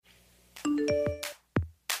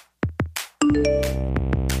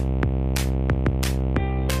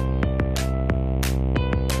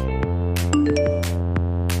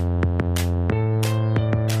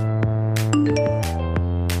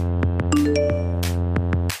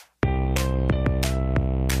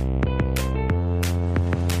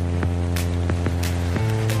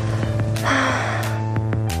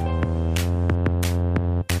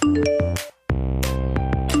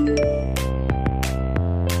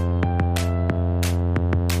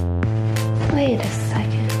Wait a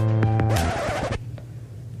second.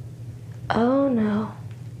 Oh no.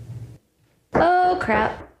 Oh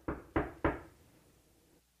crap.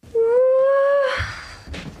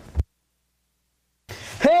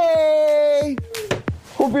 Hey!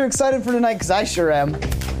 Hope you're excited for tonight, because I sure am.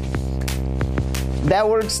 That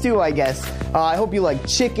works too, I guess. I hope you like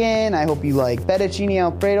chicken. I hope you like fettuccine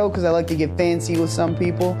alfredo, because I like to get fancy with some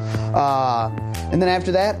people. And then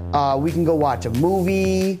after that, we can go watch a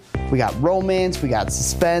movie. We got romance, we got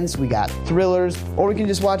suspense, we got thrillers, or we can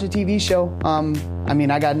just watch a TV show.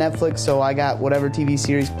 I got Netflix, so I got whatever TV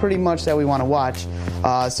series pretty much that we want to watch.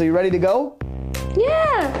 So you ready to go?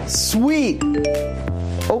 Yeah! Sweet!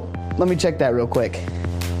 Oh, let me check that real quick.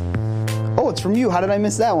 Oh, it's from you. How did I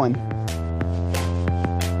miss that one?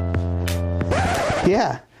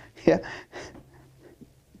 Yeah.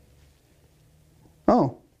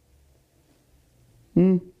 Oh.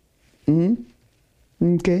 Okay.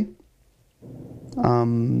 Okay.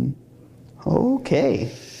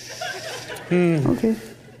 Okay.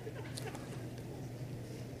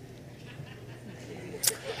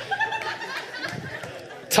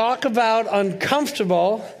 Talk about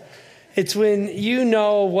uncomfortable. It's when you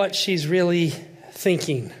know what she's really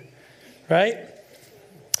thinking, right?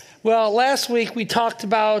 Well, last week we talked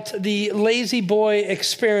about the lazy boy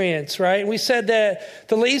experience, right? We said that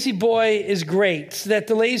the lazy boy is great, that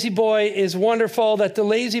the lazy boy is wonderful, that the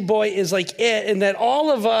lazy boy is like it, and that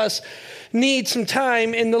all of us need some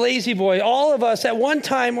time in the lazy boy. All of us at one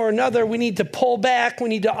time or another, we need to pull back, we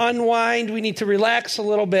need to unwind, we need to relax a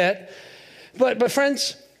little bit. But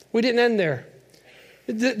friends, we didn't end there.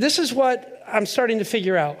 This is what I'm starting to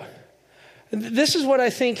figure out. This is what I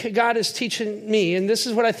think God is teaching me, and this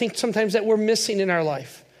is what I think sometimes that we're missing in our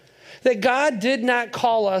life. That God did not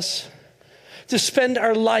call us to spend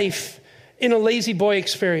our life in a lazy boy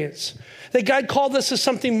experience. That God called us to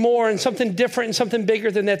something more and something different and something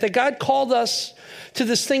bigger than that. That God called us to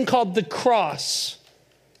this thing called the cross.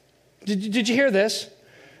 Did you hear this?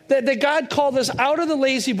 That God called us out of the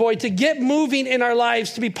lazy boy to get moving in our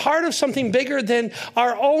lives, to be part of something bigger than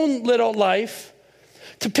our own little life.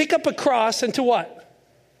 To pick up a cross and to what?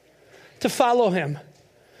 To follow him.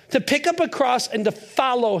 To pick up a cross and to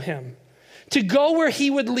follow him. To go where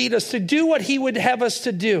he would lead us. To do what he would have us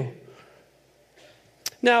to do.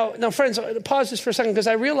 Now, friends, pause this for a second, because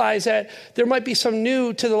I realize that there might be some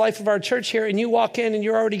new to the life of our church here, and you walk in and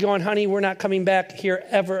you're already going, honey, we're not coming back here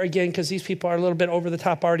ever again, because these people are a little bit over the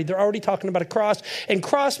top already. They're already talking about a cross, and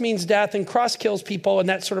cross means death, and cross kills people, and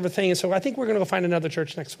that sort of a thing. And so I think we're going to go find another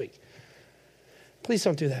church next week. Please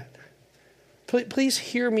don't do that. Please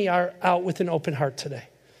hear me out with an open heart today.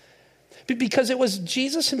 Because it was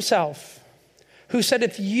Jesus himself who said,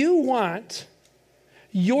 if you want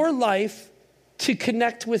your life to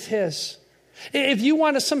connect with his, if you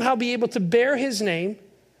want to somehow be able to bear his name,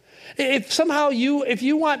 if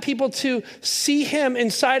you want people to see him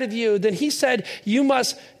inside of you, then he said, you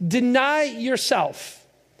must deny yourself.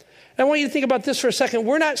 And I want you to think about this for a second.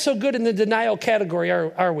 We're not so good in the denial category,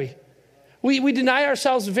 are we? We deny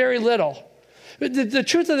ourselves very little. The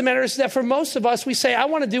truth of the matter is that for most of us, we say, I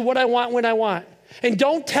want to do what I want when I want. And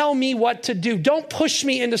don't tell me what to do. Don't push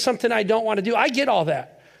me into something I don't want to do. I get all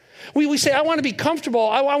that. We say, I want to be comfortable.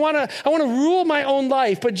 I want to rule my own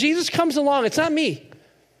life. But Jesus comes along. It's not me.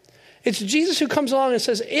 It's Jesus who comes along and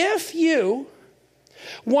says, if you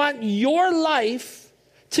want your life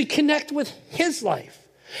to connect with his life,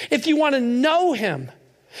 if you want to know him,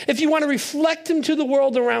 if you want to reflect him to the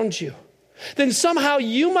world around you, then somehow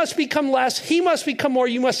you must become less, he must become more.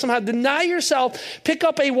 You must somehow deny yourself, pick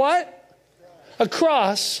up a what? A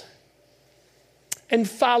cross, and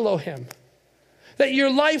follow him. That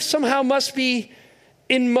your life somehow must be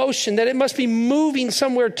in motion, that it must be moving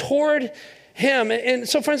somewhere toward him. And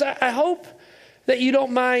so, friends, I hope that you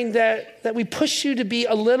don't mind that we push you to be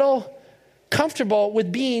a little comfortable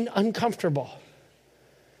with being uncomfortable.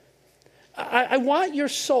 I want your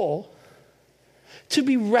soul to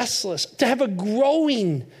be restless, to have a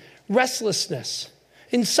growing restlessness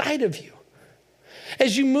inside of you.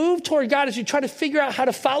 As you move toward God, as you try to figure out how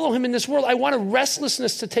to follow him in this world, I want a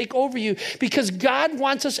restlessness to take over you, because God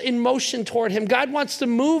wants us in motion toward him. God wants to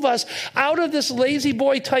move us out of this lazy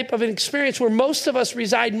boy type of an experience where most of us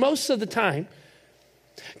reside most of the time,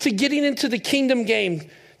 to getting into the kingdom game,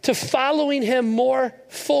 to following him more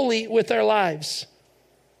fully with our lives.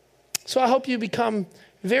 So I hope you become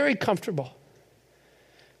very comfortable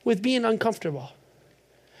with being uncomfortable,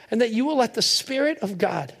 and that you will let the Spirit of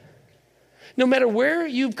God, no matter where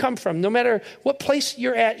you've come from, no matter what place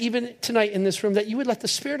you're at, even tonight in this room, that you would let the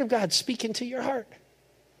Spirit of God speak into your heart,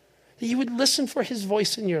 that you would listen for his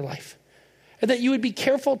voice in your life, and that you would be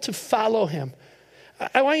careful to follow him.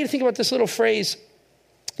 I want you to think about this little phrase.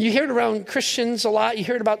 You hear it around Christians a lot. You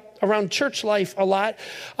hear it around church life a lot.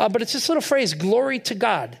 But it's this little phrase, glory to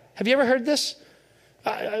God. Have you ever heard this?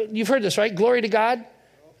 You've heard this, right? Glory to God.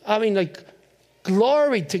 I mean, like,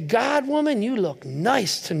 glory to God, woman, you look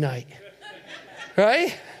nice tonight.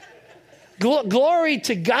 Right? Glory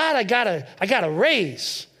to God, I got a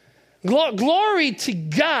raise. Glory to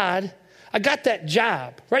God, I got that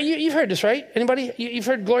job. Right? You've heard this, right? Anybody? You've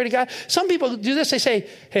heard glory to God? Some people do this. They say,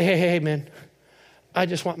 hey, man, I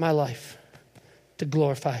just want my life to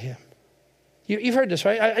glorify him. You've heard this,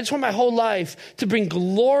 right? I just want my whole life to bring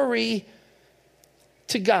glory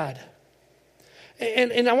to God.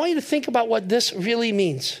 And I want you to think about what this really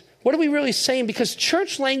means. What are we really saying? Because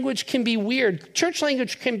church language can be weird. Church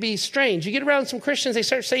language can be strange. You get around some Christians, they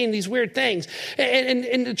start saying these weird things.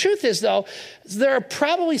 And the truth is, though, there are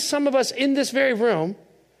probably some of us in this very room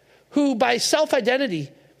who by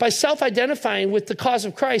self-identifying with the cause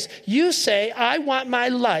of Christ, you say, I want my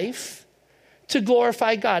life to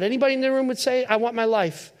glorify God. Anybody in the room would say, I want my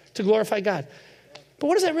life to glorify God. But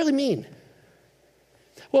what does that really mean?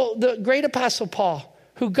 Well, the great apostle Paul,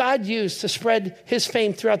 who God used to spread his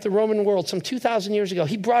fame throughout the Roman world some 2,000 years ago.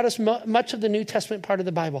 He brought us much of the New Testament part of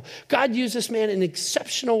the Bible. God used this man in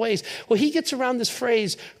exceptional ways. Well, he gets around this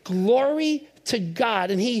phrase, glory to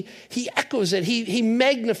God, and he echoes it. He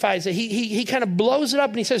magnifies it. He kind of blows it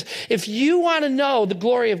up, and he says, if you want to know the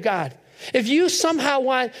glory of God, if you somehow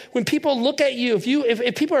want, when people look at you,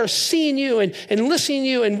 if people are seeing you and listening to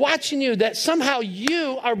you and watching you, that somehow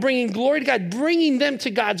you are bringing glory to God, bringing them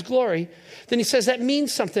to God's glory, then he says that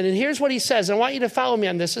means something. And here's what he says. I want you to follow me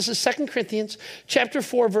on this. This is 2 Corinthians chapter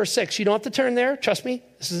 4, verse 6. You don't have to turn there. Trust me.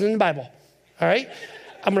 This is in the Bible. All right?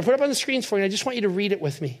 I'm going to put it up on the screens for you. And I just want you to read it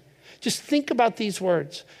with me. Just think about these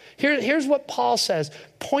words. Here's what Paul says,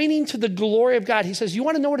 pointing to the glory of God. He says, you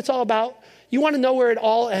want to know what it's all about? You want to know where it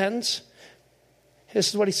all ends? This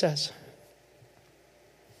is what he says.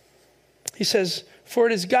 He says, for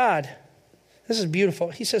it is God. This is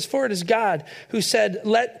beautiful. He says, for it is God who said,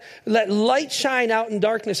 let light shine out in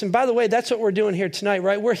darkness. And by the way, that's what we're doing here tonight,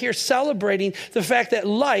 right? We're here celebrating the fact that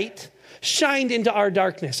light shined into our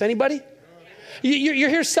darkness. Anybody? You're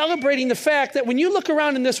here celebrating the fact that when you look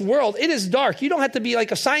around in this world, it is dark. You don't have to be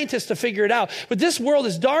like a scientist to figure it out. But this world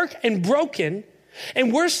is dark and broken.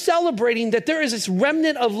 And we're celebrating that there is this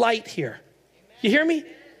remnant of light here. You hear me?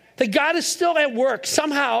 That God is still at work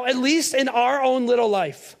somehow, at least in our own little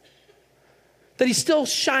life. That he's still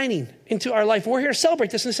shining into our life. We're here to celebrate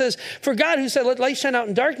this. And it says, for God who said, let light shine out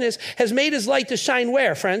in darkness, has made his light to shine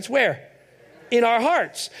where, friends? Where? In our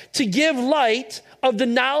hearts. To give light of the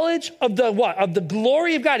knowledge of the what? Of the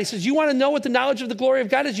glory of God. He says, you want to know what the knowledge of the glory of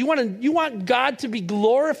God is? You want God to be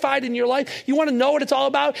glorified in your life? You want to know what it's all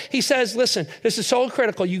about? He says, listen, this is so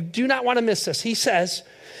critical. You do not want to miss this. He says,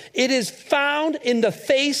 it is found in the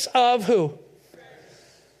face of who?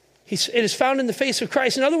 It is found in the face of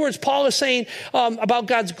Christ. In other words, Paul is saying about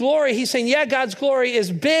God's glory, he's saying, yeah, God's glory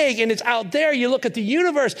is big and it's out there. You look at the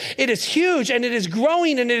universe, it is huge and it is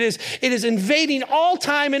growing and it is invading all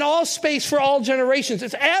time and all space for all generations.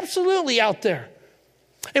 It's absolutely out there.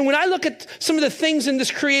 And when I look at some of the things in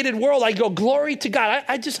this created world, I go, glory to God.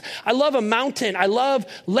 I love a mountain. I love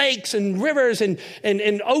lakes and rivers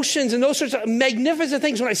and oceans and those sorts of magnificent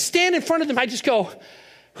things. When I stand in front of them, I just go,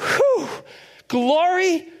 whew,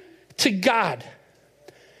 glory to God.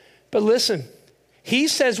 But listen, he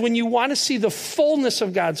says when you want to see the fullness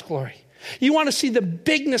of God's glory, you want to see the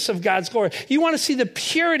bigness of God's glory, you want to see the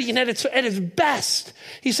purity and at its best,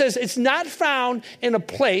 he says it's not found in a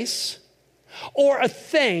place or a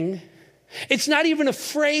thing. It's not even a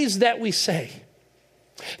phrase that we say.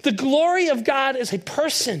 The glory of God is a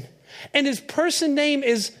person, and his person name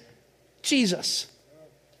is Jesus.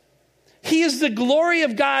 He is the glory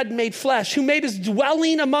of God made flesh, who made his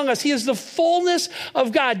dwelling among us. He is the fullness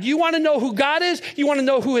of God. You want to know who God is? You want to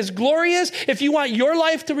know who his glory is? If you want your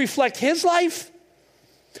life to reflect his life,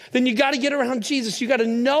 then you got to get around Jesus. You got to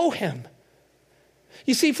know him.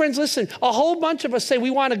 You see, friends, listen, a whole bunch of us say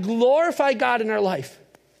we want to glorify God in our life.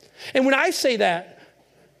 And when I say that,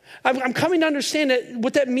 I'm coming to understand that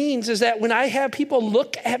what that means is that when I have people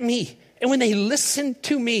look at me and when they listen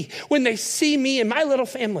to me, when they see me and my little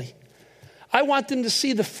family, I want them to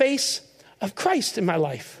see the face of Christ in my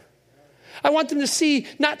life. I want them to see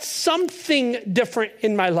not something different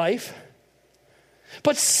in my life,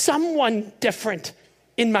 but someone different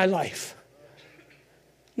in my life.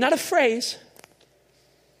 Not a phrase,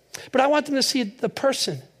 but I want them to see the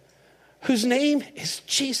person whose name is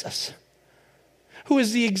Jesus, who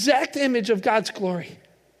is the exact image of God's glory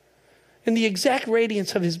and the exact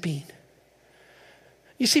radiance of his being.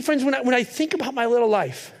 You see, friends, when I think about my little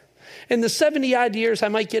life and the 70 odd years I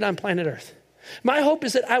might get on planet Earth, my hope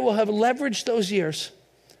is that I will have leveraged those years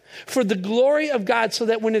for the glory of God so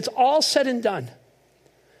that when it's all said and done,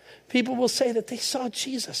 people will say that they saw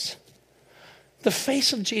Jesus, the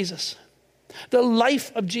face of Jesus, the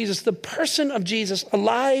life of Jesus, the person of Jesus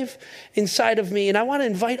alive inside of me. And I want to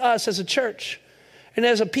invite us as a church and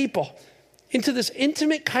as a people into this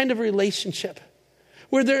intimate kind of relationship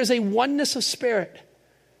where there is a oneness of spirit,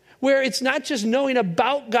 where it's not just knowing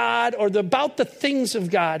about God or about the things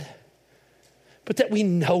of God, but that we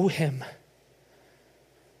know him,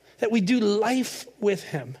 that we do life with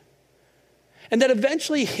him, and that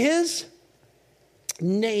eventually his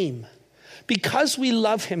name, because we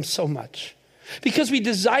love him so much, because we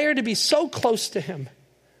desire to be so close to him,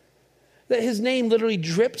 that his name literally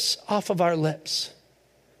drips off of our lips,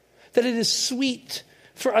 that it is sweet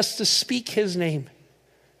for us to speak his name,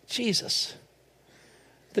 Jesus,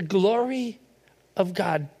 the glory of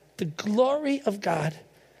God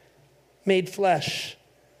made flesh.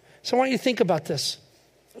 So I want you to think about this.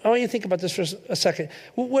 For a second.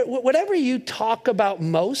 Whatever you talk about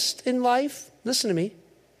most in life, listen to me,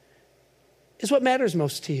 is what matters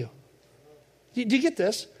most to you. Do you get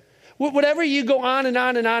this? Whatever you go on and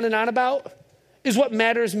on and on and on about is what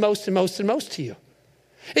matters most and most and most to you.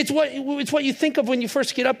 It's what you think of when you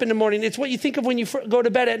first get up in the morning. It's what you think of when you go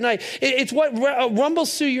to bed at night. It's what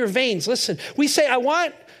rumbles through your veins. Listen, we say, I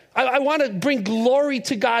want to bring glory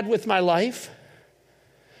to God with my life.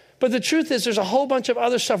 But the truth is there's a whole bunch of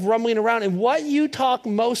other stuff rumbling around. And what you talk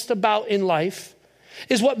most about in life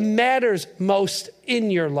is what matters most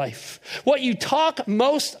in your life. What you talk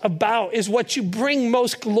most about is what you bring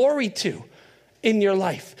most glory to in your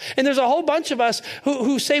life. And there's a whole bunch of us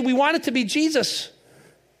who say we want it to be Jesus,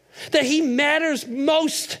 that he matters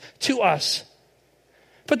most to us.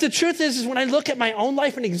 But the truth is when I look at my own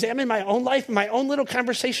life and examine my own life and my own little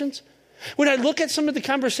conversations, when I look at some of the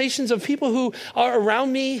conversations of people who are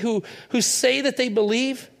around me, who say that they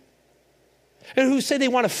believe and who say they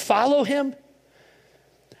want to follow him,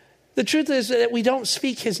 the truth is that we don't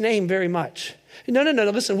speak his name very much. No.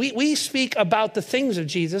 Listen, we speak about the things of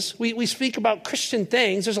Jesus. We speak about Christian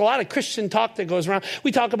things. There's a lot of Christian talk that goes around.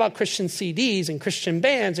 We talk about Christian CDs and Christian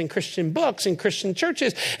bands and Christian books and Christian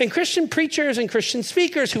churches and Christian preachers and Christian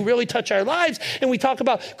speakers who really touch our lives. And we talk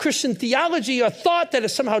about Christian theology, a thought that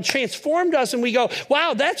has somehow transformed us. And we go,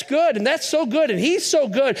 wow, that's good. And that's so good. And he's so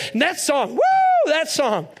good. And that song, woo, that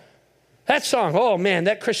song, oh man,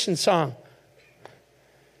 that Christian song.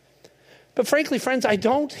 But frankly, friends, I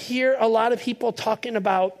don't hear a lot of people talking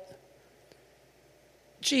about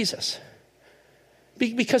Jesus.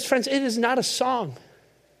 Because, friends, it is not a song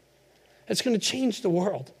that's going to change the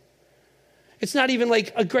world. It's not even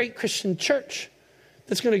like a great Christian church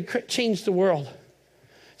that's going to change the world.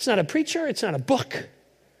 It's not a preacher. It's not a book.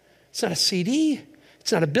 It's not a CD.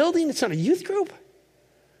 It's not a building. It's not a youth group.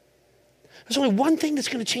 There's only one thing that's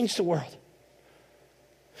going to change the world.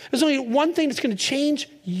 There's only one thing that's going to change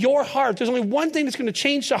your heart. There's only one thing that's going to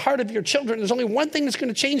change the heart of your children. There's only one thing that's going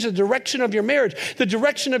to change the direction of your marriage, the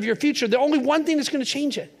direction of your future. There's only one thing that's going to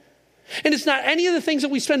change it. And it's not any of the things that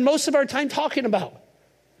we spend most of our time talking about.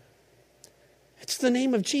 It's the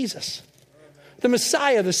name of Jesus, the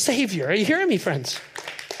Messiah, the Savior. Are you hearing me, friends?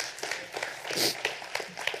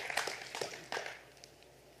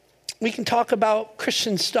 We can talk about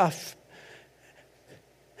Christian stuff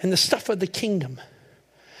and the stuff of the kingdom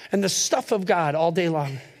and the stuff of God all day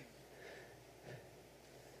long.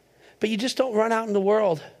 But you just don't run out in the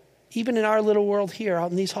world, even in our little world here,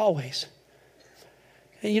 out in these hallways.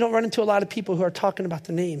 And you don't run into a lot of people who are talking about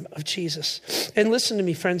the name of Jesus. And listen to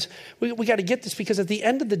me, friends, we got to get this, because at the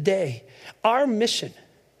end of the day, our mission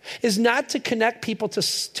is not to connect people to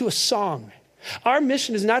a song. Our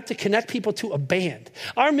mission is not to connect people to a band.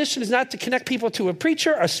 Our mission is not to connect people to a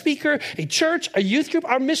preacher, a speaker, a church, a youth group.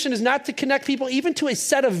 Our mission is not to connect people even to a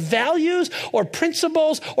set of values or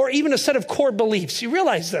principles or even a set of core beliefs. You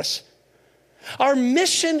realize this? Our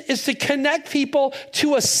mission is to connect people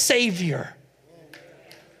to a Savior.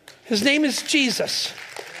 His name is Jesus.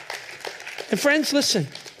 And friends, listen,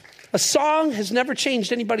 a song has never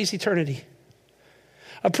changed anybody's eternity.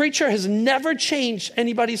 A preacher has never changed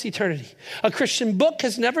anybody's eternity. A Christian book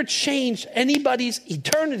has never changed anybody's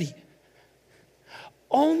eternity.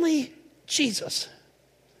 Only Jesus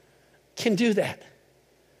can do that.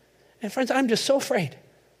 And friends, I'm just so afraid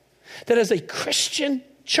that as a Christian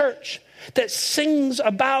church that sings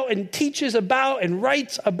about and teaches about and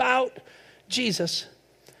writes about Jesus,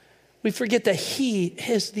 we forget that he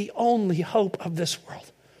is the only hope of this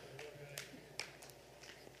world.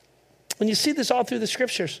 And you see this all through the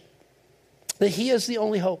scriptures. that he is the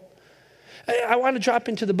only hope. I want to drop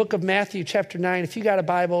into the book of Matthew, chapter 9. If you got a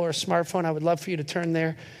Bible or a smartphone, I would love for you to turn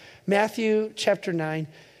there. Matthew, chapter 9.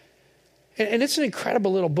 And it's an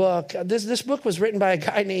incredible little book. This book was written by a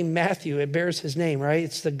guy named Matthew. It bears his name, right?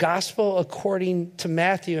 It's the gospel according to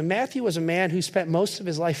Matthew. And Matthew was a man who spent most of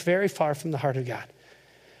his life very far from the heart of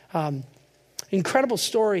God. Incredible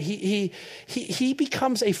story. He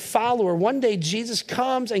becomes a follower. One day Jesus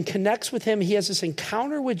comes and connects with him. He has this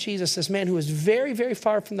encounter with Jesus, this man who is very, very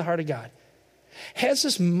far from the heart of God. Has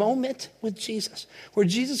this moment with Jesus where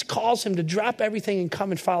Jesus calls him to drop everything and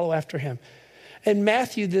come and follow after him. And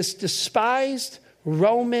Matthew, this despised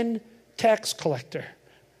Roman tax collector,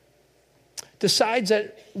 decides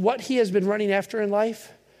that what he has been running after in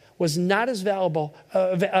life was not as valuable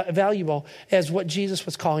as what Jesus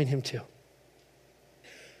was calling him to.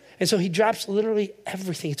 And so he drops literally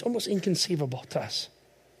everything. It's almost inconceivable to us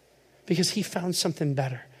because he found something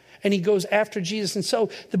better. And he goes after Jesus. And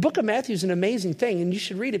so the book of Matthew is an amazing thing, and you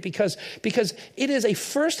should read it because it is a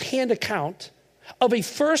firsthand account of a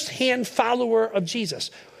firsthand follower of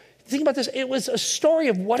Jesus. Think about this. It was a story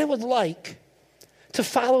of what it was like to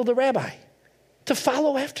follow the rabbi, to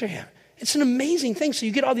follow after him. It's an amazing thing. So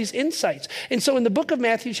you get all these insights. And so in the book of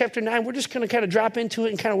Matthew, chapter 9, we're just going to kind of drop into it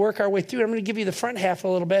and kind of work our way through it. I'm going to give you the front half a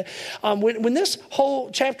little bit. When this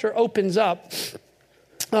whole chapter opens up,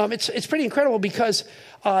 it's pretty incredible because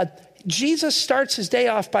Jesus starts his day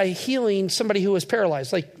off by healing somebody who was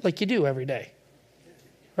paralyzed, like you do every day,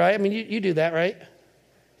 right? I mean, you do that, right?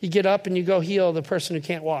 You get up and you go heal the person who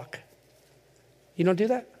can't walk. You don't do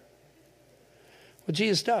that? Well,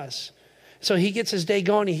 Jesus does. So he gets his day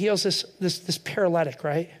going. He heals this paralytic,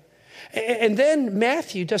 right? And then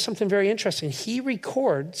Matthew does something very interesting. He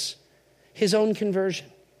records his own conversion.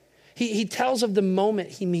 He tells of the moment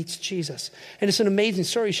he meets Jesus. And it's an amazing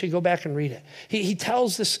story. You should go back and read it. He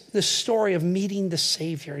tells this story of meeting the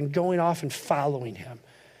Savior and going off and following him.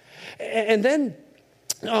 And then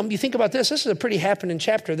you think about this. This is a pretty happening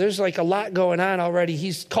chapter. There's like a lot going on already.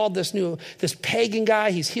 He's called this pagan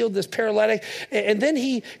guy. He's healed this paralytic. And then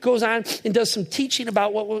he goes on and does some teaching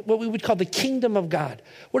about what we would call the kingdom of God.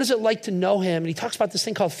 What is it like to know him? And he talks about this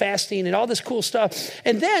thing called fasting and all this cool stuff.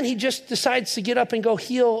 And then he just decides to get up and go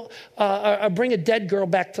heal, bring a dead girl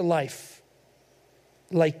back to life.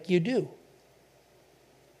 Like you do.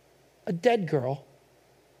 A dead girl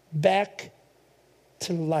back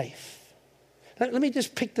to life. Let me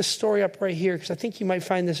just pick the story up right here because I think you might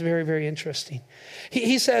find this very, very interesting.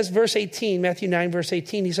 He says, verse 18, Matthew 9, verse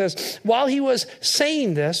 18, he says, while he was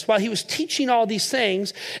saying this, while he was teaching all these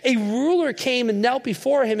things, a ruler came and knelt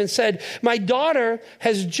before him and said, my daughter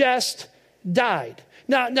has just died.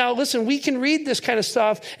 Now, listen, we can read this kind of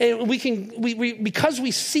stuff and because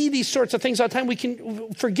we see these sorts of things all the time, we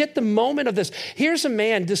can forget the moment of this. Here's a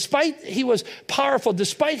man, despite he was powerful,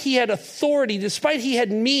 despite he had authority, despite he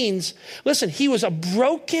had means, listen, he was a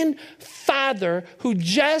broken father who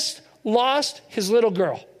just lost his little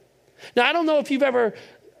girl. Now, I don't know if you've ever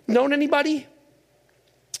known anybody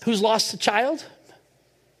who's lost a child.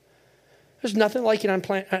 There's nothing like it on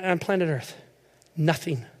planet Earth.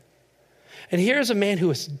 Nothing. And here's a man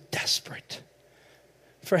who is desperate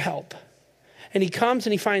for help. And he comes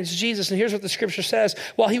and he finds Jesus. And here's what the scripture says.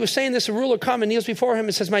 While he was saying this, a ruler comes and kneels before him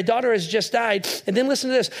and says, my daughter has just died. And then listen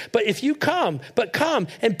to this. But if you come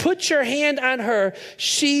and put your hand on her,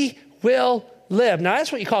 she will live. Now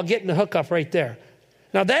that's what you call getting the hookup right there.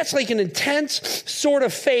 Now that's like an intense sort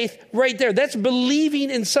of faith right there. That's believing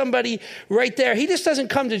in somebody right there. He just doesn't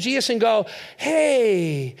come to Jesus and go,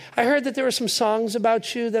 hey, I heard that there were some songs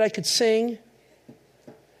about you that I could sing.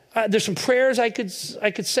 There's some prayers I could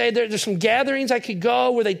say. There's some gatherings I could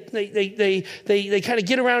go where they kind of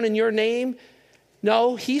get around in your name.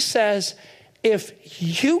 No, he says, if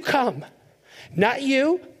you come, not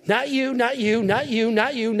you in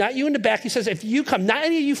the back. He says, if you come, not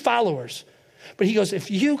any of you followers. But he goes, if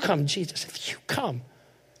you come, Jesus, if you come,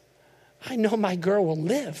 I know my girl will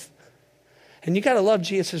live. And you got to love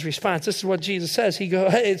Jesus' response. This is what Jesus says.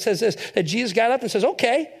 It says this, that Jesus got up and says,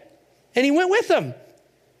 okay. And he went with them.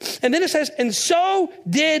 And then it says, and so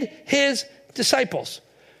did his disciples.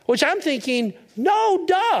 Which I'm thinking, no,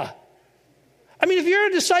 duh. I mean, if you're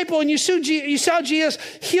a disciple and you saw Jesus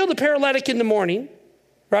heal the paralytic in the morning,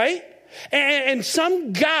 right? And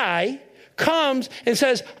some guy comes and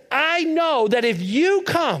says, I know that if you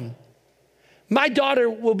come, my daughter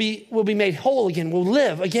will be made whole again, will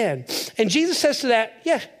live again. And Jesus says to that,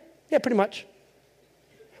 yeah, pretty much.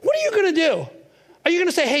 What are you going to do? Are you going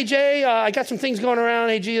to say, hey, Jay, I got some things going around.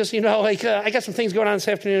 Hey, Jesus, I got some things going on this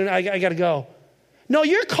afternoon. I got to go. No,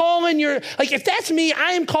 you're calling if that's me,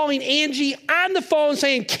 I am calling Angie on the phone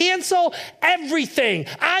saying, cancel everything.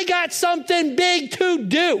 I got something big to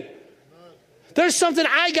do. There's something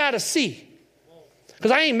I got to see.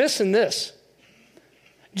 Because I ain't missing this.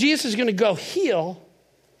 Jesus is going to go heal,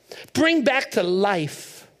 bring back to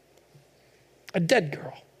life a dead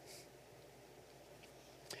girl.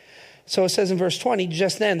 So it says in verse 20,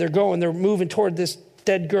 just then they're moving toward this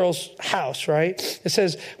dead girl's house, right? It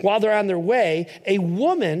says, while they're on their way, a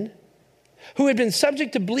woman who had been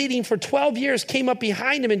subject to bleeding for 12 years came up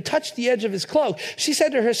behind him and touched the edge of his cloak. She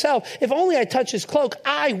said to herself, if only I touch his cloak,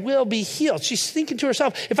 I will be healed. She's thinking to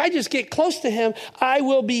herself, if I just get close to him, I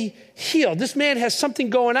will be healed. This man has something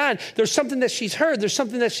going on. There's something that she's heard. There's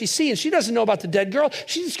something that she's seen. She doesn't know about the dead girl.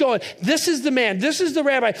 She's just going, this is the man. This is the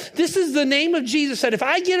rabbi. This is the name of Jesus that if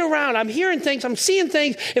I get around, I'm hearing things, I'm seeing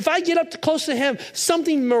things. If I get up close to him,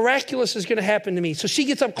 something miraculous is going to happen to me. So she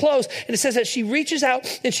gets up close, and it says that she reaches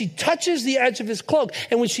out and she touches the edge of his cloak.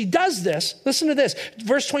 And when she does this, listen to this.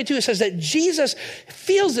 Verse 22, it says that Jesus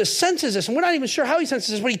feels this, senses this, and we're not even sure how he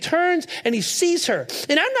senses this, but he turns and he sees her.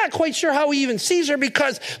 And I'm not quite sure how he even sees her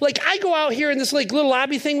because I go out here in this little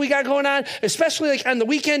lobby thing we got going on, especially on the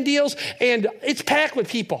weekend deals, and it's packed with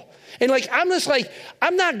people. And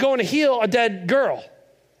I'm not going to heal a dead girl.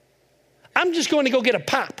 I'm just going to go get a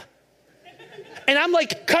pop. And I'm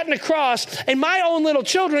cutting across, and my own little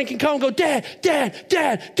children can come and go, Dad, Dad,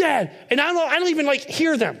 Dad, Dad. And I don't even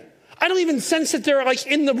hear them. I don't even sense that they're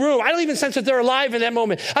in the room. I don't even sense that they're alive in that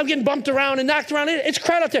moment. I'm getting bumped around and knocked around. It's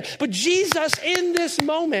crowded out there. But Jesus in this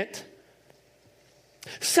moment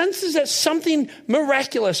senses that something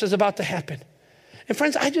miraculous is about to happen. And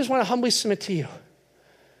friends, I just want to humbly submit to you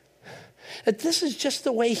that this is just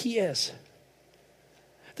the way he is.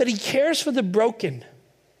 That he cares for the broken.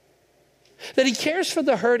 That he cares for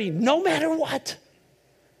the hurting, no matter what.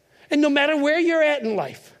 And no matter where you're at in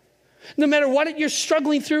life. No matter what you're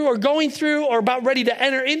struggling through or going through or about ready to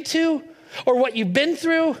enter into or what you've been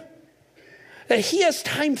through. That he has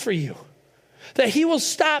time for you. That he will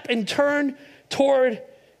stop and turn toward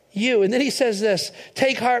you. And then he says this,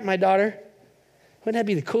 take heart, my daughter. Wouldn't that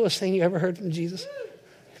be the coolest thing you ever heard from Jesus?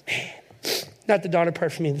 Man, not the daughter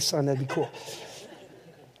part for me, the son, that'd be cool.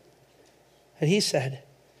 And he said,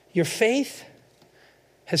 your faith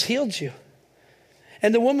has healed you.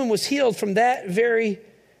 And the woman was healed from that very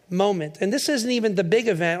moment. And this isn't even the big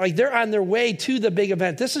event. They're on their way to the big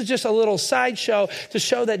event. This is just a little sideshow to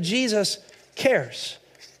show that Jesus cares.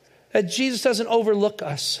 That Jesus doesn't overlook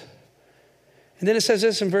us. And then it says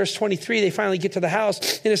this in verse 23, they finally get to the house.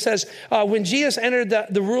 And it says, when Jesus entered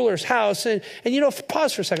the ruler's house, and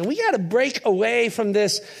pause for a second. We got to break away from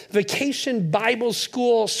this vacation Bible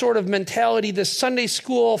school sort of mentality, this Sunday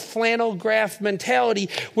school flannel graph mentality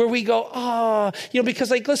where we go, because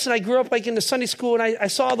listen, I grew up in the Sunday school and I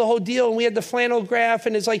saw the whole deal and we had the flannel graph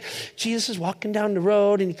and it's Jesus is walking down the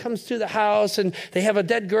road and he comes through the house and they have a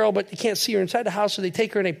dead girl, but you can't see her inside the house. So they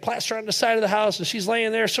take her and they plaster her on the side of the house and she's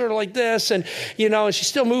laying there sort of like this. And and she's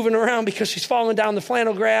still moving around because she's falling down the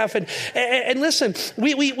flannel graph. And listen,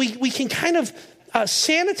 we can kind of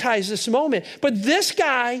sanitize this moment. But this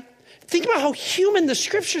guy, think about how human the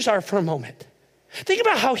scriptures are for a moment. Think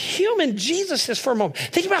about how human Jesus is for a moment.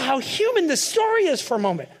 Think about how human the story is for a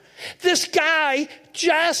moment. This guy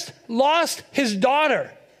just lost his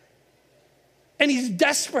daughter. And he's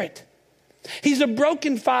desperate. He's a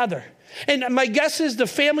broken father. And my guess is the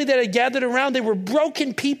family that had gathered around, they were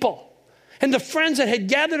broken people. And the friends that had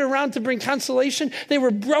gathered around to bring consolation, they were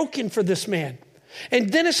broken for this man.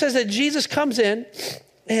 And then it says that Jesus comes in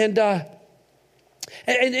and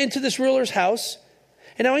into this ruler's house.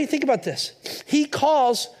 And I want you to think about this. He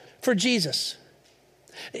calls for Jesus.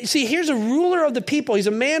 See, here's a ruler of the people. He's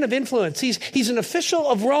a man of influence. He's an official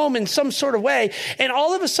of Rome in some sort of way. And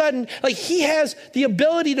all of a sudden, he has the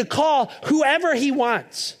ability to call whoever he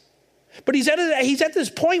wants. But he's at this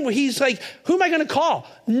point where he's like, who am I going to call?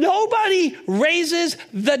 Nobody raises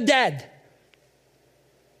the dead.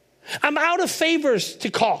 I'm out of favors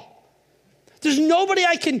to call. There's nobody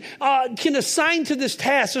I can assign to this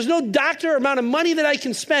task. There's no doctor or amount of money that I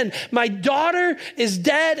can spend. My daughter is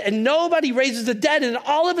dead and nobody raises the dead. And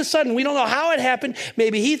all of a sudden, we don't know how it happened.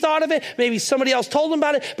 Maybe he thought of it. Maybe somebody else told him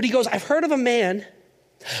about it. But he goes, I've heard of a man,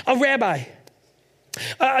 a rabbi,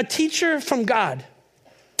 a teacher from God,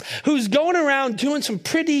 who's going around doing some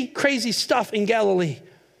pretty crazy stuff in Galilee.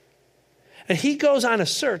 And he goes on a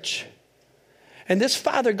search. And this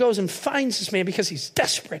father goes and finds this man because he's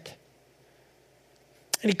desperate.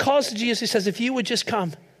 And he calls to Jesus. He says, if you would just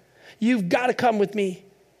come, you've got to come with me.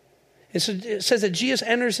 And so it says that Jesus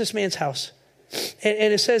enters this man's house.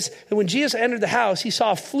 And it says, and when Jesus entered the house, he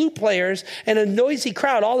saw flute players and a noisy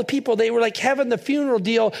crowd. All the people, they were like having the funeral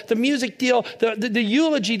deal, the music deal, the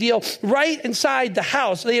eulogy deal right inside the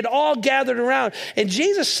house. They had all gathered around. And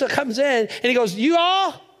Jesus comes in and he goes, you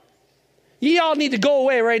all need to go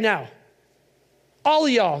away right now. All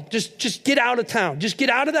of y'all, just get out of town. Just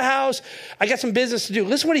get out of the house. I got some business to do.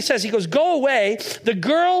 Listen to what he says. He goes, go away. The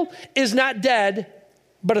girl is not dead,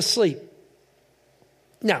 but asleep.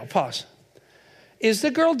 Now, pause. Is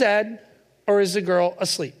the girl dead or is the girl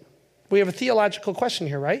asleep? We have a theological question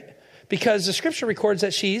here, right? Because the scripture records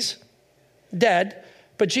that she's dead,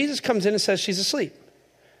 but Jesus comes in and says she's asleep.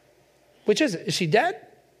 Which is it? Is she dead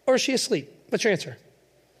or is she asleep? What's your answer?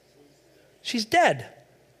 She's dead.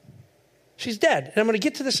 She's dead. And I'm going to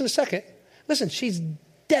get to this in a second. Listen, she's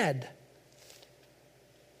dead.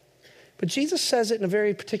 But Jesus says it in a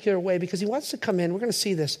very particular way because he wants to come in. We're going to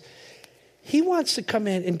see this. He wants to come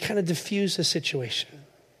in and kind of diffuse the situation.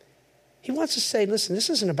 He wants to say, listen, this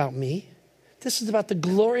isn't about me. This is about the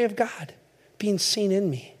glory of God being seen in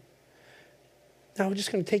me. Now we're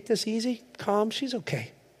just going to take this easy, calm. She's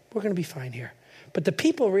okay. We're going to be fine here. But the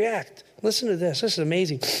people react. Listen to this. This is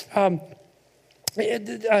amazing.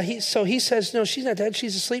 So he says, no, she's not dead.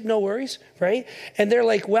 She's asleep. No worries, right? And they're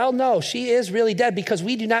like, well, no, she is really dead because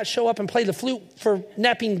we do not show up and play the flute for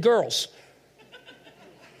napping girls.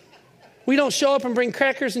 We don't show up and bring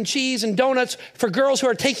crackers and cheese and donuts for girls who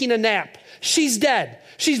are taking a nap. She's dead.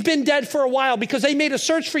 She's been dead for a while because they made a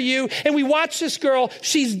search for you and we watched this girl.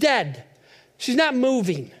 She's dead. She's not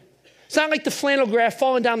moving. It's not like the flannel graph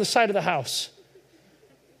falling down the side of the house.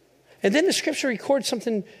 And then the scripture records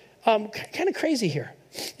something kind of crazy here.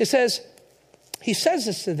 It says, he says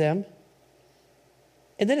this to them,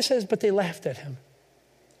 and then it says, but they laughed at him.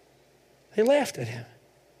 They laughed at him.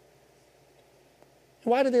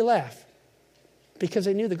 Why did they laugh? Because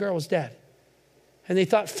they knew the girl was dead. And they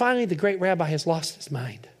thought, finally, the great rabbi has lost his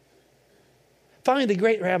mind. Finally, the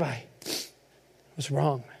great rabbi was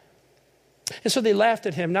wrong. And so they laughed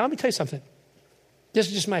at him. Now, let me tell you something. This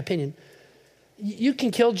is just my opinion. You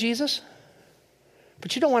can kill Jesus,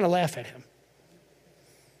 but you don't want to laugh at him.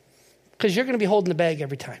 Because you're going to be holding the bag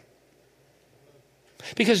every time.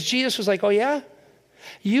 Because Jesus was like, oh yeah?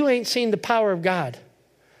 You ain't seen the power of God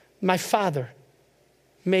my Father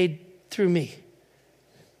made through me.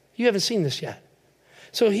 You haven't seen this yet.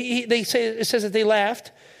 So it says that they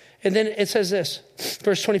laughed. And then it says this,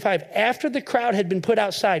 verse 25, after the crowd had been put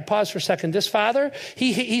outside, pause for a second. This father,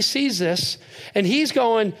 he sees this and he's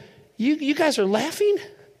going, you guys are laughing?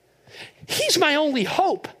 He's my only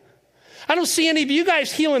hope. I don't see any of you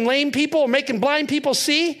guys healing lame people or making blind people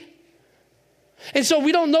see. And so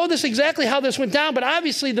we don't know this exactly how this went down, but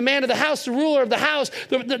obviously the man of the house, the ruler of the house,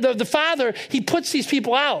 the father, he puts these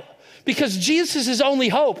people out because Jesus is his only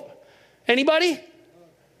hope. Anybody?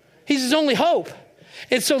 He's his only hope.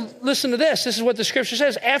 And so listen to this. This is what the scripture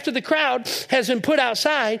says. After the crowd has been put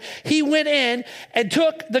outside, he went in and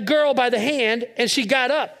took the girl by the hand and she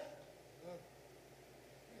got up.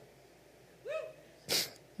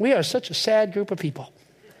 We are such a sad group of people.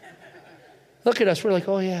 Look at us. We're like,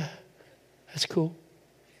 oh yeah, that's cool.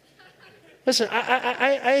 Listen,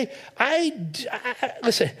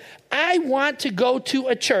 listen, I want to go to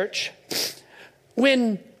a church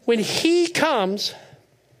when he comes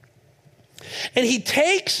and he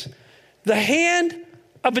takes the hand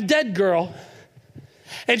of a dead girl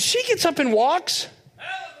and she gets up and walks.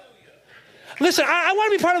 Listen, I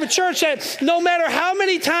want to be part of a church that no matter how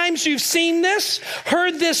many times you've seen this,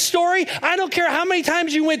 heard this story, I don't care how many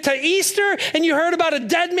times you went to Easter and you heard about a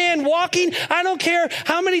dead man walking, I don't care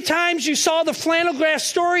how many times you saw the flannel graph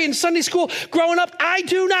story in Sunday school growing up, I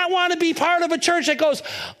do not want to be part of a church that goes,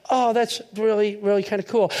 oh, that's really, really kind of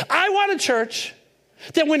cool. I want a church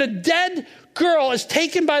that when a dead girl is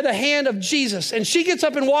taken by the hand of Jesus and she gets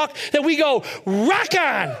up and walks, that we go, rock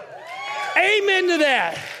on. Amen to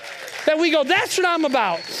that. That we go, that's what I'm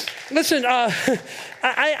about. Listen,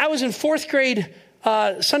 I was in fourth grade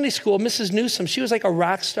Sunday school. Mrs. Newsom, she was like a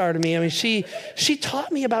rock star to me. I mean, she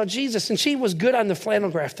taught me about Jesus, and she was good on the flannel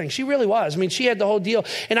graph thing. She really was. I mean, she had the whole deal.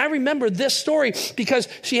 And I remember this story because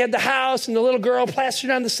she had the house and the little girl plastered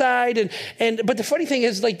on the side. But the funny thing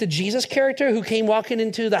is, like the Jesus character who came walking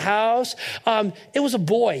into the house, it was a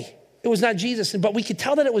boy. It was not Jesus, but we could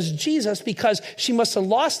tell that it was Jesus because she must have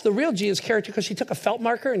lost the real Jesus character because she took a felt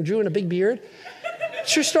marker and drew in a big beard.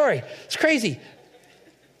 True story. It's crazy.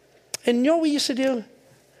 And you know what we used to do?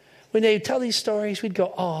 When they would tell these stories, we'd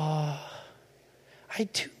go, oh, I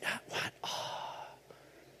do not want awe.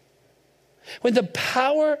 When the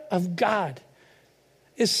power of God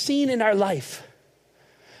is seen in our life,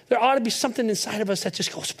 there ought to be something inside of us that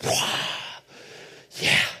just goes, wah.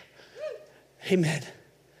 Amen.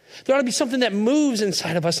 There ought to be something that moves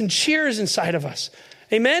inside of us and cheers inside of us.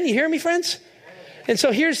 Amen? You hear me, friends? And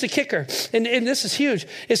so here's the kicker, and this is huge.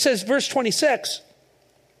 It says, verse 26,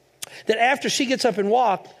 that after she gets up and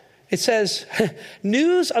walks, it says,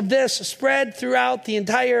 news of this spread throughout the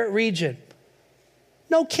entire region.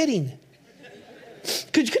 No kidding.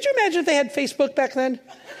 Could you imagine if they had Facebook back then?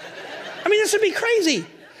 I mean, this would be crazy,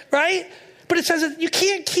 right? But it says that you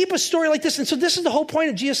can't keep a story like this. And so this is the whole point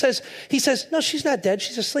of Jesus. He says, no, she's not dead.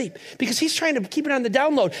 She's asleep. Because he's trying to keep it on the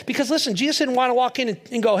download. Because listen, Jesus didn't want to walk in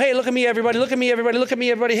and go, hey, look at me, everybody. Look at me, everybody. Look at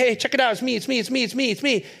me, everybody. Hey, check it out. It's me, it's me, it's me, it's me, it's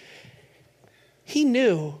me. He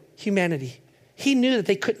knew humanity. He knew that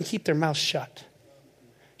they couldn't keep their mouths shut.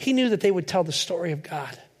 He knew that they would tell the story of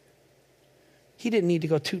God. He didn't need to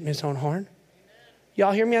go tooting his own horn.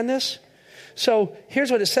 Y'all hear me on this? So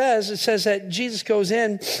here's what it says. It says that Jesus goes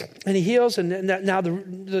in and he heals, and now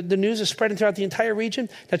the news is spreading throughout the entire region.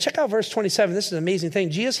 Now check out verse 27. This is an amazing thing.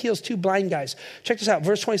 Jesus heals 2 blind guys. Check this out,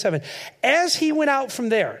 verse 27. As he went out from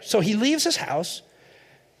there, so he leaves his house,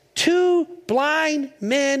 2 blind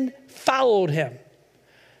men followed him.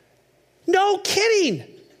 No kidding.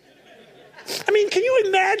 I mean, can you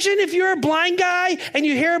imagine if you're a blind guy and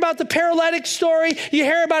you hear about the paralytic story, you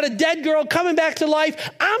hear about a dead girl coming back to life?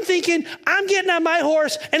 I'm thinking, I'm getting on my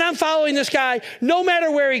horse and I'm following this guy no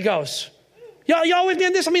matter where he goes. Y'all with me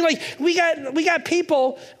on this? I mean, like, we got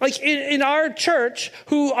people like in our church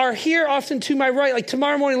who are here often to my right. Like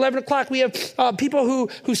tomorrow morning, 11 o'clock, we have people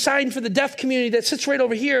who signed for the deaf community that sits right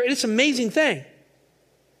over here. And it's an amazing thing.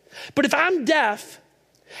 But if I'm deaf,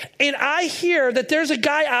 and I hear that there's a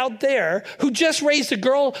guy out there who just raised a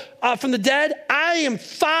girl from the dead, I am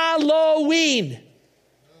following.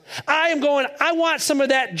 I am going, I want some of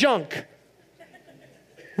that junk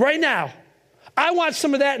right now. I want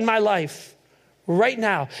some of that in my life right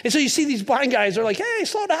now. And so you see these blind guys are like, hey,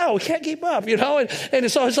 slow down. We can't keep up, And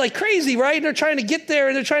so it's like crazy, right? And they're trying to get there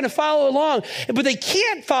and they're trying to follow along. But they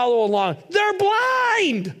can't follow along. They're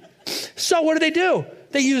blind. So what do?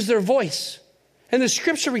 They use their voice. And the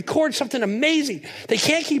scripture records something amazing. They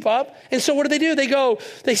can't keep up. And so what do?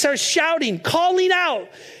 They start shouting, calling out,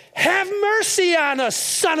 have mercy on us,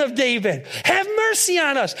 Son of David. Have mercy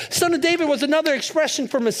on us. Son of David was another expression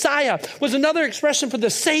for Messiah, was another expression for the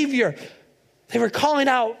Savior. They were calling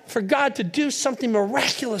out for God to do something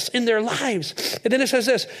miraculous in their lives. And then it says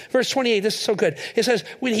this, verse 28, this is so good. It says,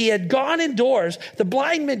 when he had gone indoors, the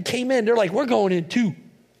blind men came in. They're like, we're going in too.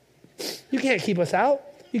 You can't keep us out.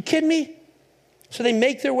 You kidding me? So they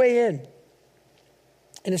make their way in.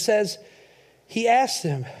 And it says, he asked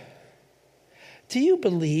them, do you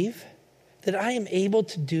believe that I am able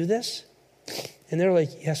to do this? And they're like,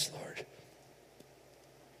 yes, Lord.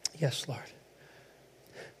 Yes, Lord.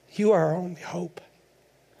 You are our only hope.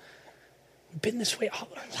 We've been this way all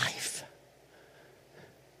our life.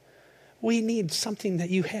 We need something that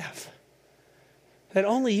you have, that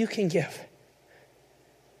only you can give.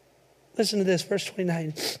 Listen to this, verse 29.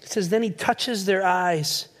 It says, then he touches their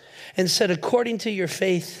eyes and said, according to your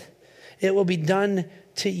faith, it will be done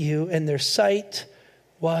to you. And their sight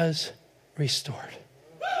was restored.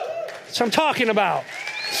 That's what I'm talking about.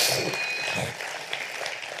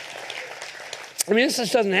 I mean, this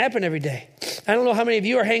just doesn't happen every day. I don't know how many of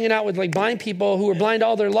you are hanging out with like blind people who were blind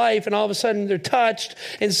all their life and all of a sudden they're touched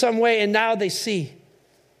in some way and now they see.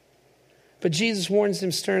 But Jesus warns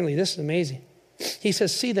them sternly. This is amazing. He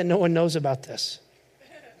says, see that no one knows about this.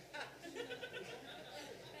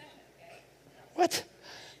 What?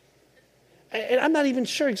 And I'm not even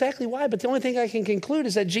sure exactly why, but the only thing I can conclude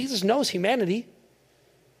is that Jesus knows humanity.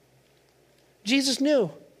 Jesus knew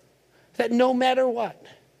that no matter what,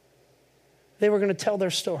 they were going to tell their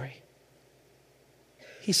story.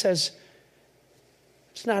 He says,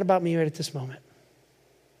 it's not about me right at this moment.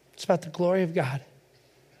 It's about the glory of God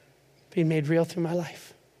being made real through my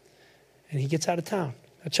life. And he gets out of town.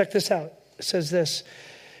 Now check this out. It says this.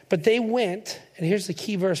 But they went, and here's the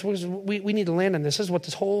key verse. We need to land on this. This is what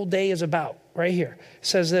this whole day is about, right here. It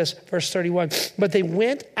says this, verse 31. But they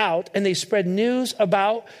went out and they spread news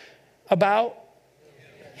about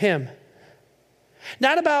him.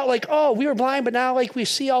 Not about like, oh, we were blind, but now like we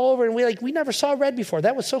see all over and we never saw red before.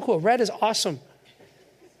 That was so cool. Red is awesome.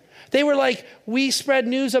 They were like, we spread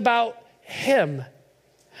news about him.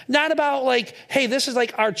 Not about like, hey, this is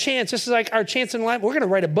like our chance. This is like our chance in life. We're going to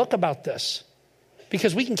write a book about this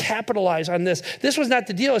because we can capitalize on this. This was not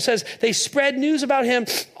the deal. It says they spread news about him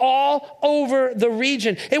all over the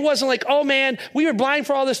region. It wasn't like, oh man, we were blind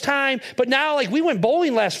for all this time, but now like we went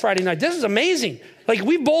bowling last Friday night. This is amazing. Like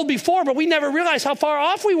we bowled before, but we never realized how far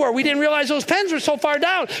off we were. We didn't realize those pens were so far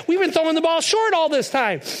down. We've been throwing the ball short all this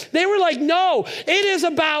time. They were like, no, it is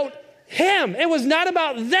about him. It was not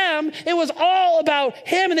about them. It was all about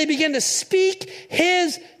him. And they began to speak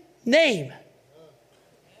his name.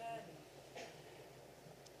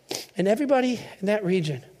 And everybody in that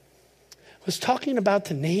region was talking about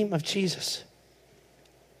the name of Jesus.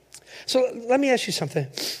 So let me ask you something.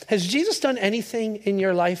 Has Jesus done anything in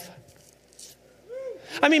your life?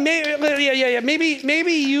 I mean,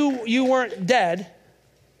 maybe you weren't dead.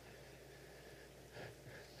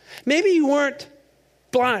 Maybe you weren't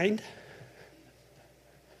blind.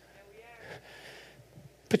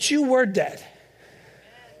 But you were dead.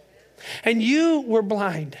 And you were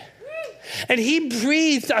blind. And he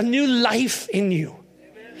breathed a new life in you.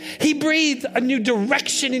 He breathed a new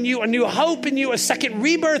direction in you, a new hope in you, a second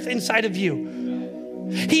rebirth inside of you.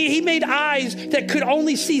 He made eyes that could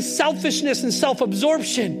only see selfishness and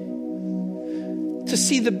self-absorption to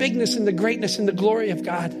see the bigness and the greatness and the glory of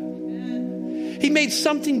God. He made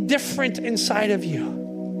something different inside of you.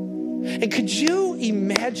 And could you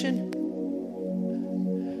imagine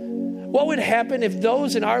what would happen if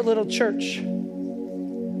those in our little church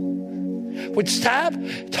would stop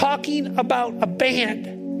talking about a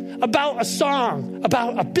band, about a song,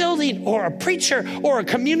 about a building or a preacher or a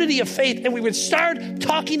community of faith, and we would start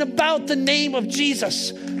talking about the name of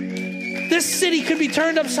Jesus? This city could be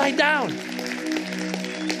turned upside down.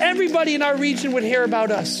 Everybody in our region would hear about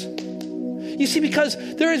us. You see, because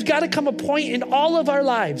there has got to come a point in all of our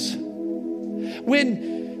lives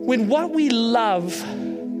when what we love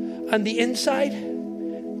on the inside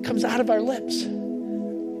comes out of our lips.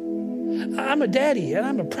 I'm a daddy, and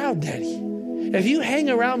I'm a proud daddy. If you hang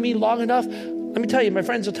around me long enough, let me tell you, my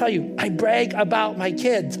friends will tell you, I brag about my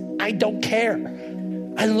kids. I don't care.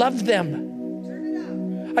 I love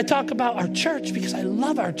them. I talk about our church because I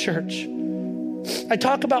love our church. I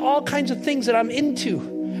talk about all kinds of things that I'm into,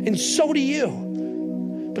 and so do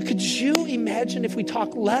you. But could you imagine if we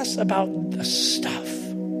talk less about the stuff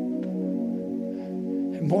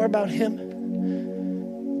and more about him?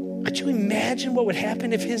 Could you imagine what would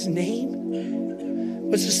happen if his name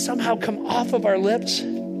was to somehow come off of our lips?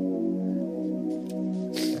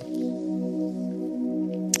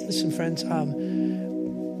 Listen, friends, I'm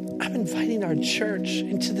inviting our church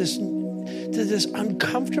into this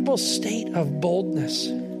uncomfortable state of boldness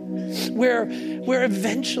where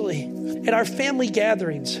eventually at our family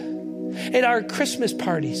gatherings, at our Christmas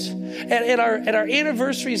parties, at our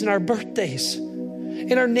anniversaries and our birthdays,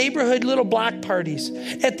 in our neighborhood little block parties,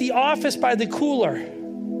 at the office by the cooler,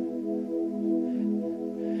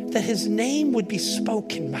 that his name would be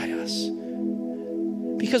spoken by us.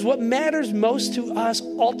 Because what matters most to us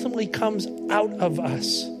ultimately comes out of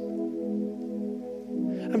us.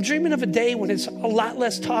 I'm dreaming of a day when it's a lot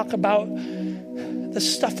less talk about the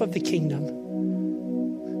stuff of the kingdom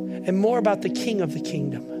and more about the king of the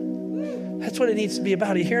kingdom. That's what it needs to be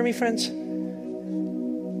about. You hear me, friends?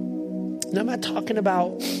 And I'm not talking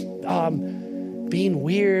about being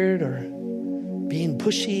weird or being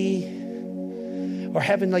pushy or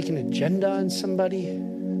having like an agenda on somebody.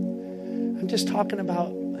 I'm just talking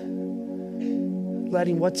about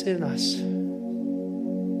letting what's in us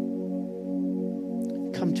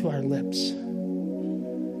come to our lips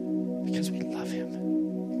because we love him.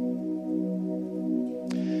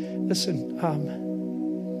 Listen,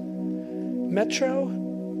 Metro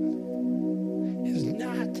is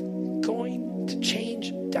not going to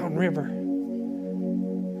change downriver.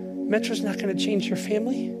 Metro's not going to change your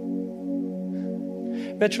family.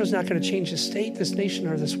 Metro's not going to change this state, this nation,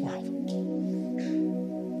 or this world.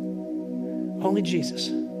 Only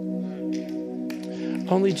Jesus.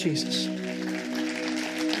 Only Jesus.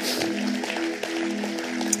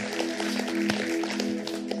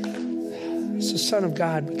 So, Son of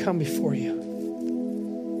God, we come before you.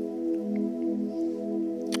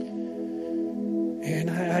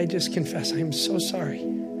 And I just confess, I am so sorry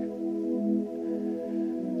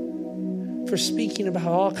for speaking about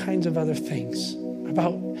all kinds of other things,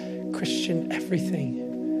 about Christian everything,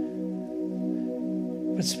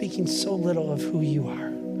 but speaking so little of who you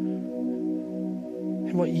are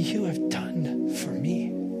and what you have done for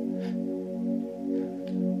me,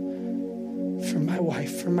 for my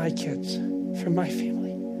wife, for my kids, for my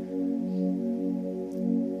family.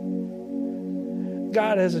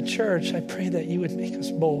 God, as a church, I pray that you would make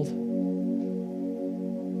us bold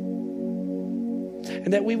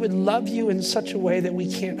and that we would love you in such a way that we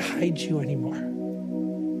can't hide you anymore,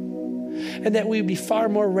 and that we would be far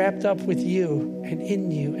more wrapped up with you and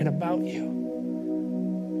in you and about you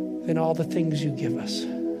than all the things you give us.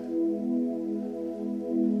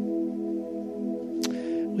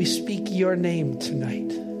 We speak your name tonight.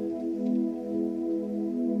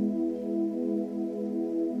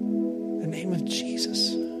 The name of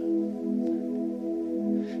Jesus.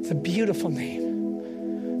 beautiful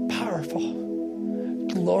name. Powerful,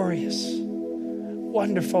 glorious,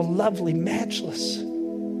 wonderful, lovely, matchless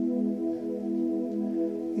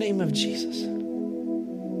name of Jesus.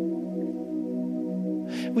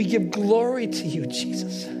 We give glory to you,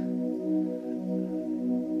 Jesus.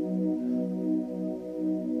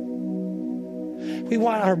 We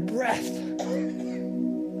want our breath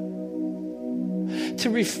to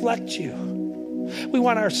reflect you. We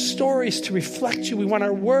want our stories to reflect you. We want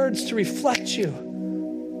our words to reflect you.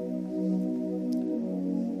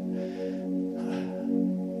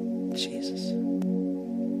 Jesus.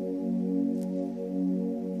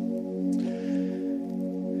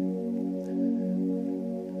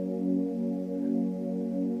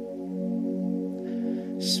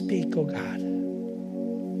 Speak, oh God.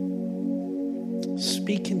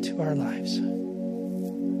 Speak into our lives.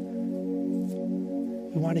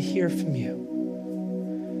 We want to hear from you.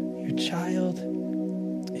 Your child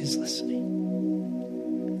is listening.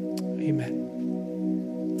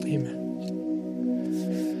 Amen. Amen.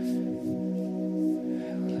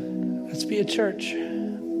 Let's be a church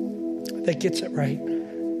that gets it right.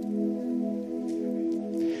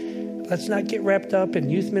 Let's not get wrapped up in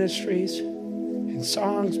youth ministries, in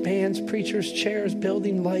songs, bands, preachers, chairs,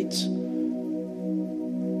 building, lights.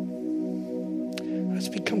 Let's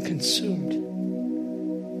become consumed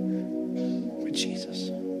with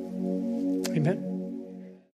Jesus. Amen.